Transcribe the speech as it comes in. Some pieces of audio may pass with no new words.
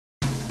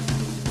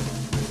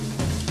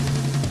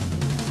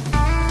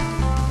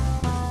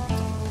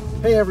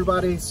Hey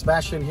everybody,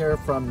 Sebastian here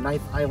from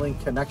Ninth Island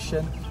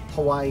Connection,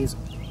 Hawaii's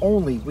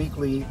only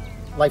weekly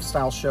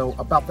lifestyle show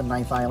about the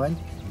Ninth Island.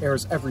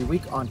 Airs every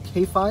week on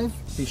K5.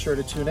 Be sure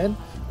to tune in.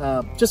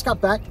 Just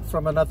got back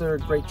from another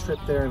great trip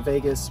there in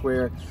Vegas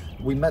where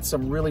we met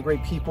some really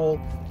great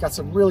people, got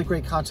some really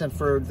great content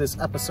for this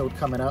episode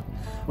coming up.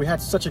 We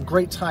had such a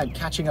great time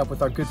catching up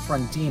with our good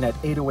friend Dean at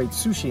 808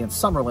 Sushi in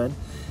Summerlin.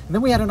 And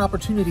then we had an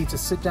opportunity to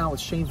sit down with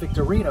Shane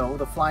Victorino,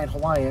 the Flying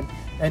Hawaiian,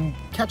 and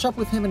catch up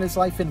with him in his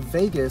life in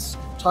Vegas,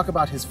 talk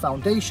about his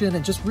foundation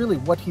and just really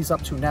what he's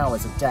up to now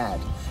as a dad.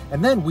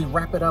 And then we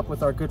wrap it up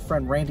with our good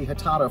friend Randy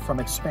Hatada from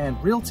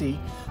Xpand Realty,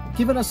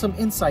 giving us some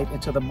insight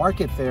into the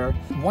market there,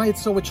 why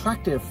it's so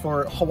attractive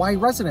for Hawaii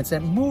residents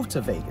that move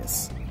to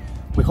Vegas.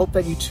 We hope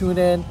that you tune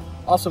in.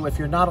 Also, if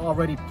you're not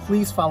already,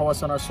 please follow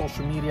us on our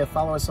social media,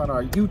 follow us on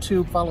our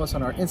YouTube, follow us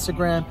on our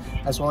Instagram,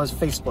 as well as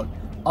Facebook.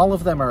 All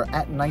of them are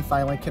at Ninth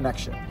Island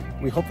Connection.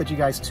 We hope that you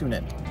guys tune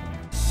in.